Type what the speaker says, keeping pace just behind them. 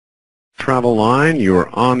Travel line, you're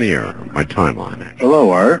on the air. My timeline, actually.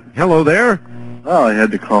 Hello, Art. Hello there. Oh, I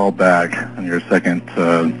had to call back on your second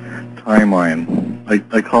timeline.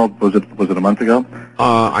 I called. Was it a month ago?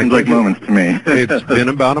 I Seems like moments to me. It's been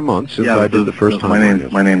about a month since I did the first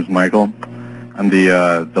time. My name's Michael. I'm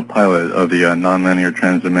the pilot of the non-linear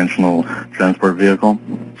transdimensional transport vehicle.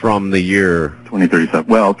 From the year 2037.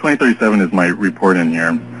 Well, 2037 is my report-in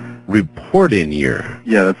year. Report-in year.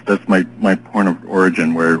 Yeah, that's my point of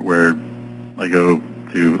origin, where I go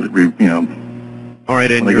to All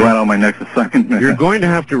right, and when I go out on my next assignment. You're going to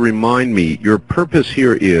have to remind me. Your purpose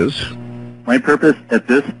here is. My purpose at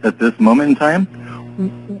this moment in time,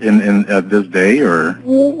 in this day, or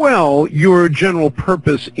well, your general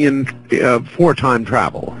purpose in for time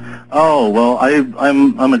travel. Oh well,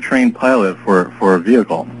 I'm a trained pilot for a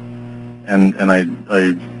vehicle, and I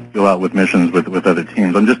go out with missions with other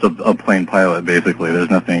teams. I'm just a plane pilot, basically.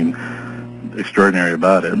 There's nothing extraordinary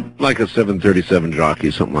about it. Like a 737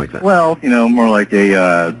 jockey, something like that. Well, more like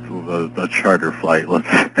a charter flight, let's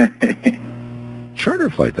say. Charter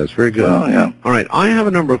flight, that's very good. Oh, yeah. All right, I have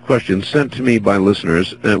a number of questions sent to me by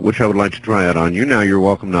listeners, which I would like to try out on you. Now, you're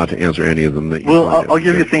welcome not to answer any of them that you Well, I'll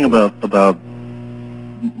give you a thing about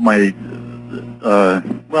my,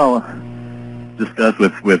 discuss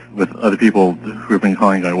with other people who have been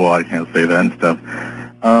calling, going, well, I can't say that and stuff.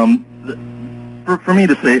 For me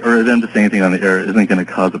to say, or them to say anything on the air isn't going to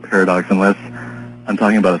cause a paradox unless I'm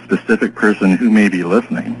talking about a specific person who may be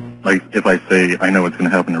listening. Like if I say, I know what's going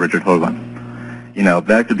to happen to Richard Hoagland.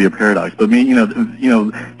 That could be a paradox. But me, you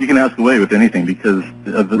can ask away with anything because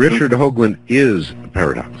Richard Hoagland is a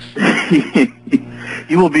paradox.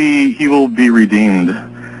 he will be redeemed,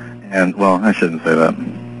 and well, I shouldn't say that.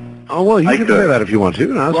 Oh well, you can say that if you want to.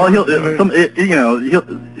 No, well, he'll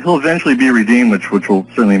eventually be redeemed, which will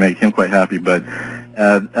certainly make him quite happy. But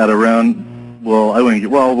at around, well, I wouldn't.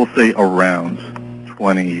 Well, we'll say around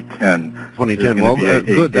 2010. 2010. Well,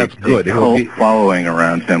 good. That's good. A cult following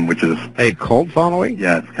around him, which is a cult following.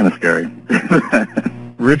 Yeah, it's kind of scary.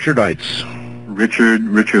 Richardites.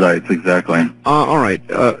 Richardites, exactly. All right.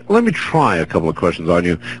 Let me try a couple of questions on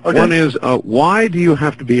you. Okay. One is, why do you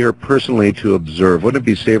have to be here personally to observe? Wouldn't it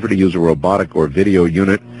be safer to use a robotic or video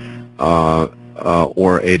unit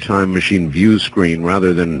or a time machine view screen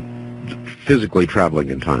rather than physically traveling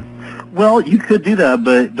in time? Well, you could do that,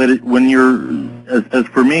 but when you're, as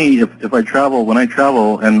for me, if I travel, when I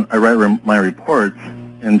travel and I write my reports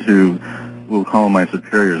into, we'll call them my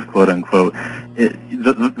superiors, quote unquote,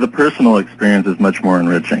 the personal experience is much more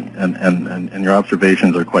enriching, and your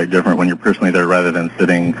observations are quite different when you're personally there rather than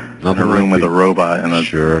sitting in a room with a robot and a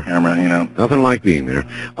camera, Nothing like being there.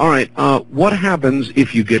 All right, what happens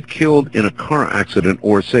if you get killed in a car accident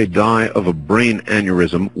or, say, die of a brain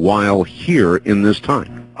aneurysm while here in this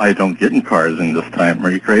time? I don't get in cars in this time. Are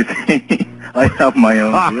you crazy? I have my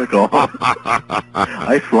own vehicle.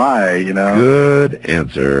 I fly, Good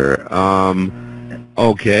answer.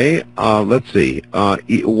 Okay, let's see.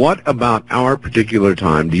 What about our particular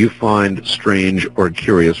time do you find strange or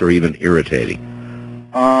curious or even irritating?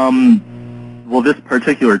 Well, this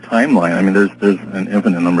particular timeline, I mean, there's an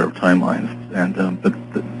infinite number of timelines, and but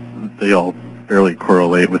they all fairly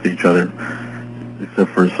correlate with each other, except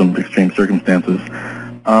for some extreme circumstances.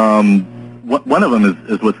 One of them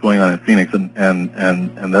is what's going on in Phoenix, and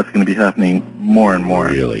that's going to be happening more and more.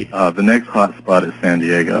 Really? The next hot spot is San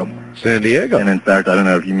Diego. San Diego. And in fact, I don't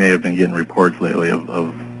know if you may have been getting reports lately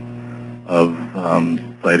of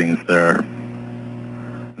sightings there.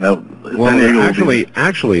 Now, well,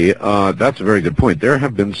 actually, that's a very good point. There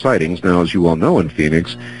have been sightings now, as you all know, in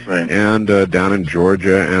Phoenix, right, and down in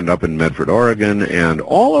Georgia, and up in Medford, Oregon, and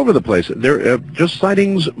all over the place. There are just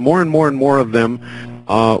sightings, more and more and more of them.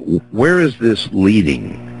 Where is this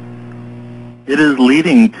leading? It is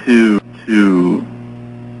leading to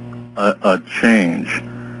a change.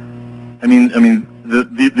 I mean,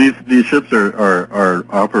 these ships are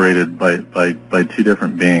operated by two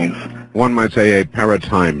different beings. One might say a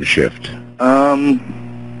paradigm shift.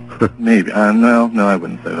 Maybe. No, I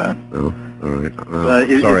wouldn't say that. Oh, all right.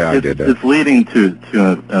 Sorry, I did that. It's leading to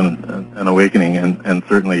an awakening, and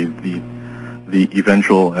certainly the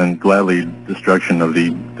eventual and gladly destruction of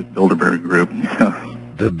the Bilderberg group.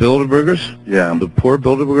 The Bilderbergers? Yeah. The poor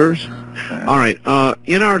Bilderbergers? Yeah. All right.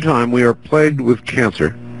 In our time, we are plagued with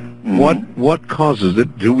cancer. Mm-hmm. What causes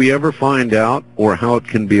it? Do we ever find out, or how it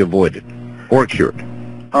can be avoided or cured?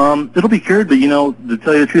 It'll be cured, but to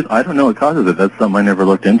tell you the truth, I don't know what causes it. That's something I never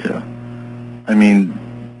looked into. I mean,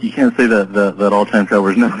 you can't say that all time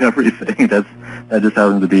travelers know everything. That just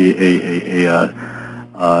happens to be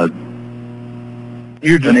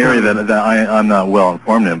You're just an area that I'm not well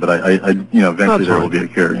informed in, but I eventually there will be a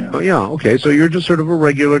cure. Yeah. Oh, yeah, okay. So you're just sort of a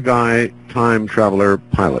regular guy, time traveler,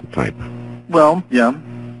 pilot type. Well, yeah,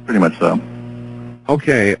 pretty much so.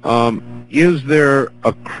 Okay. Is there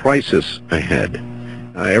a crisis ahead?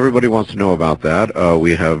 Everybody wants to know about that.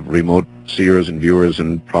 We have remote seers and viewers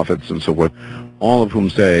and prophets and so forth, all of whom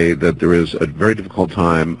say that there is a very difficult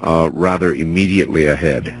time rather immediately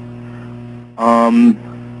ahead.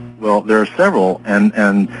 Well, there are several,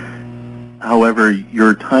 and however,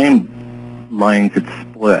 your timeline could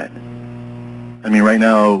split. I mean, right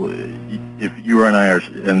now, if you and I are,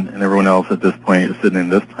 and everyone else at this point is sitting in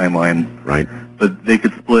this timeline, right? But they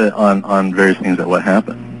could split on various things that what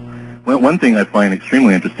happened. One thing I find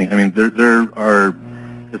extremely interesting, I mean, there are,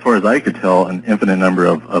 as far as I could tell, an infinite number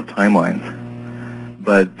of timelines.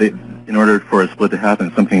 But in order for a split to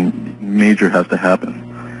happen, something major has to happen.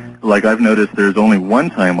 Like I've noticed there's only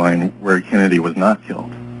one timeline where Kennedy was not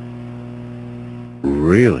killed.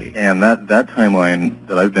 Really? And that timeline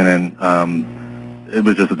that I've been in, it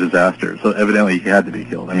was just a disaster. So evidently he had to be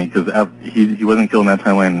killed. I mean, because he wasn't killed in that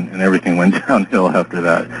timeline, and everything went downhill after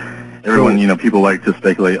that. Everyone, people like to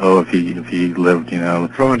speculate, if he lived,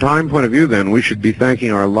 From a time point of view, then, we should be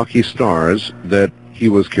thanking our lucky stars that he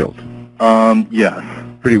was killed. Yes.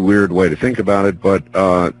 Pretty weird way to think about it, but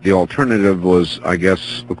the alternative was, I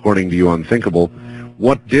guess, according to you, unthinkable.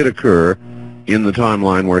 What did occur in the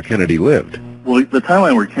timeline where Kennedy lived? Well, the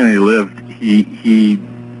timeline where Kennedy lived, he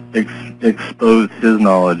exposed his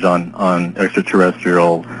knowledge on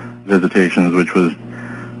extraterrestrial visitations,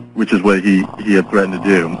 which is what he had threatened to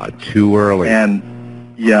do. Too early. And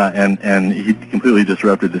he completely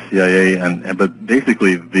disrupted the CIA, but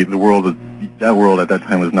basically that world at that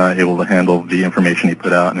time was not able to handle the information he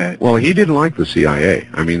put out. Well, he didn't like the CIA.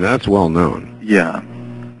 I mean, that's well known. Yeah.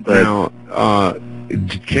 But now,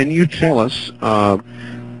 can you tell us,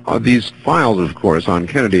 these files, of course, on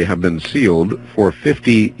Kennedy have been sealed for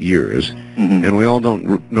 50 years, and we all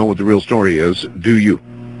don't know what the real story is. Do you?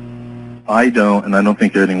 I don't, and I don't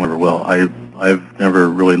think anyone ever will. I've never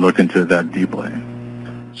really looked into it that deeply.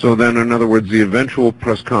 So then, in other words, the eventual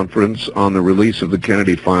press conference on the release of the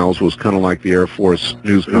Kennedy files was kind of like the Air Force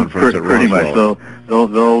news conference at Roswell. Pretty much. So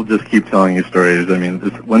they'll just keep telling you stories. I mean,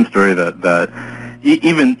 it's one story that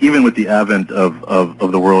even with the advent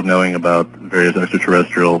of the world knowing about various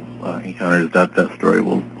extraterrestrial encounters, that story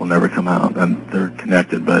will never come out, and they're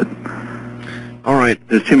connected. But all right,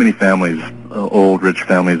 there's too many families, old rich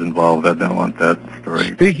families involved that don't want that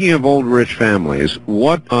story. Speaking of old rich families,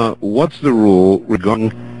 what's the rule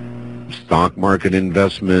regarding stock market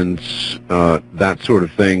investments, that sort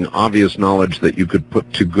of thing? Obvious knowledge that you could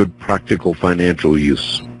put to good practical financial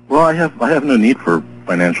use. Well, I have no need for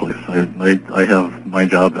financial use. I have my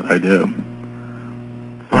job that I do.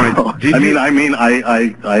 So, all right.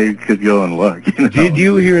 I could go and look. Did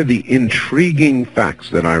you hear the intriguing facts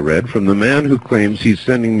that I read from the man who claims he's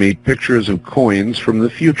sending me pictures of coins from the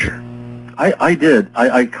future? I did.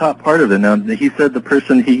 I caught part of it. Now, he said the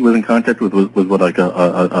person he was in contact with was what, like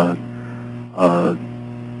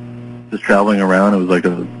just traveling around. It was like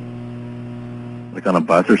on a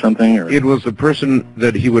bus or something? Or? It was the person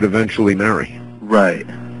that he would eventually marry. Right.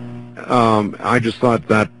 I just thought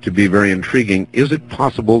that to be very intriguing. Is it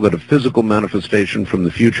possible that a physical manifestation from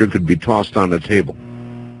the future could be tossed on a table?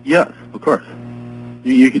 Yes, of course.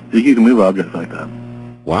 You can move objects like that.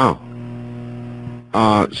 Wow.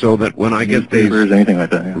 So that when I get these... Newspapers, anything like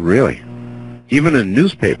that, yeah. Really? Even a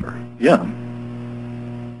newspaper? Yeah.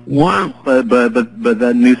 Wow. But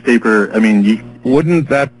that newspaper, I mean... Wouldn't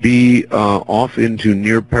that be off into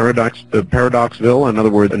near Paradoxville? In other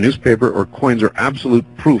words, a newspaper or coins are absolute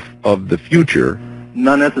proof of the future.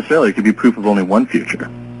 Not necessarily. It could be proof of only one future.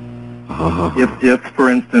 If, for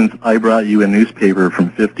instance, I brought you a newspaper from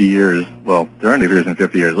 50 years, well, there aren't years in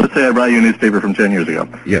 50 years. Let's say I brought you a newspaper from 10 years ago.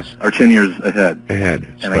 Yes. Or 10 years ahead.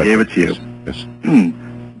 And I gave it to you. Yes.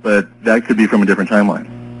 But that could be from a different timeline.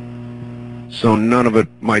 So none of it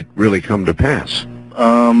might really come to pass.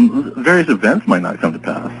 Various events might not come to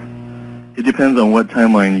pass. It depends on what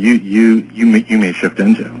timeline you may shift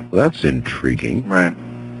into. Well, that's intriguing. Right.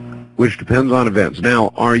 Which depends on events.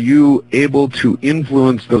 Now, are you able to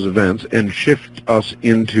influence those events and shift us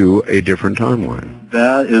into a different timeline?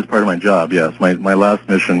 That is part of my job, yes. My last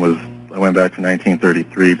mission was, I went back to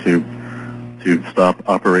 1933 to stop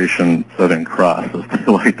Operation Southern Cross, as they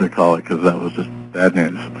like to call it, because that was just bad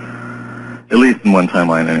news. At least in one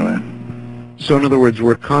timeline, anyway. So, in other words,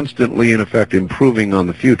 we're constantly, in effect, improving on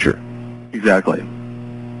the future. Exactly.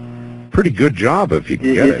 Pretty good job if you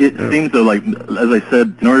can get it. It seems though, like, as I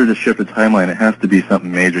said, in order to shift a timeline, it has to be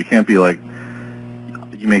something major. It can't be like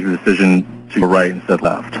you make a decision to right instead of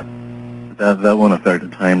left. That won't affect a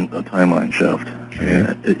timeline shift. Okay.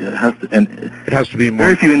 I mean, it has to, and It has to be more.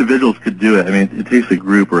 very few individuals could do it. I mean, it takes a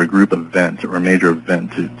group or a group event or a major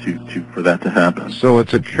event for that to happen. So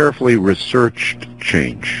it's a carefully researched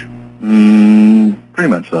change. Pretty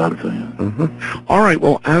much so, I would say. Yeah. All right.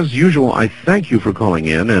 Well, as usual, I thank you for calling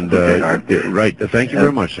in, and Okay, Art. right. Thank you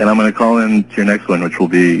very much. And I'm going to call in to your next one, which will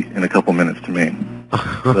be in a couple minutes to me.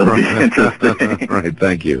 That'll be interesting. Right.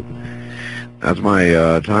 Thank you. That's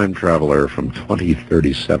my time traveler from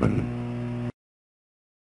 2037.